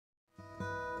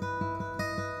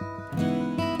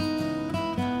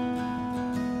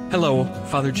Hello,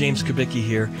 Father James Kubicki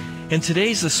here, and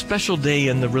today's a special day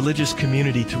in the religious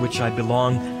community to which I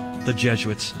belong, the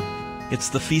Jesuits. It's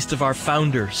the feast of our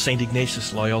founder, St.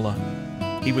 Ignatius Loyola.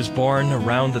 He was born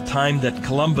around the time that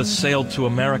Columbus sailed to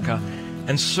America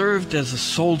and served as a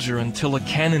soldier until a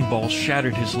cannonball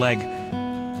shattered his leg.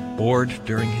 Bored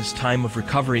during his time of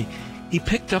recovery, he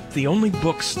picked up the only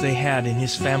books they had in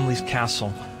his family's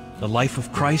castle, the life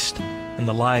of Christ and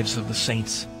the lives of the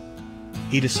saints.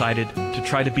 He decided to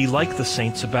try to be like the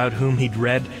saints about whom he'd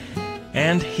read,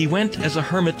 and he went as a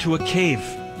hermit to a cave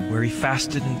where he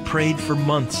fasted and prayed for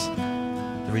months.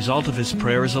 The result of his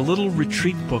prayer is a little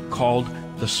retreat book called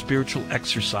The Spiritual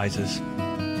Exercises.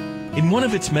 In one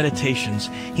of its meditations,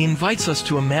 he invites us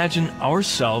to imagine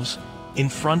ourselves in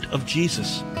front of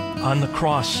Jesus on the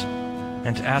cross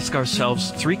and to ask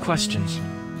ourselves 3 questions.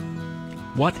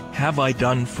 What have I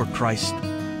done for Christ?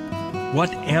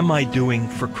 What am I doing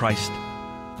for Christ?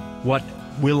 What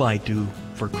will I do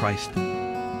for Christ?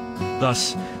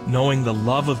 Thus, knowing the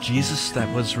love of Jesus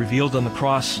that was revealed on the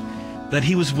cross, that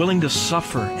he was willing to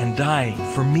suffer and die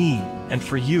for me and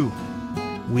for you,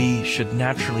 we should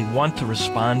naturally want to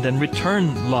respond and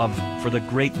return love for the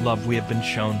great love we have been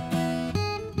shown.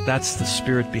 That's the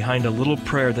spirit behind a little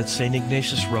prayer that St.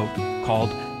 Ignatius wrote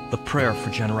called the Prayer for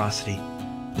Generosity.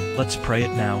 Let's pray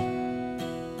it now.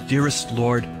 Dearest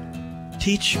Lord,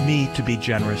 teach me to be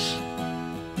generous.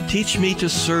 Teach me to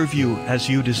serve you as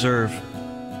you deserve,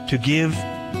 to give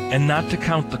and not to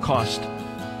count the cost,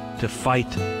 to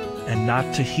fight and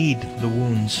not to heed the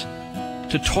wounds,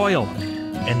 to toil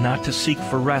and not to seek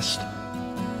for rest,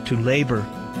 to labor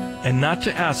and not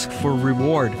to ask for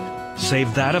reward,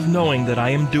 save that of knowing that I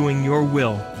am doing your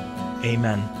will.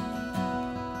 Amen.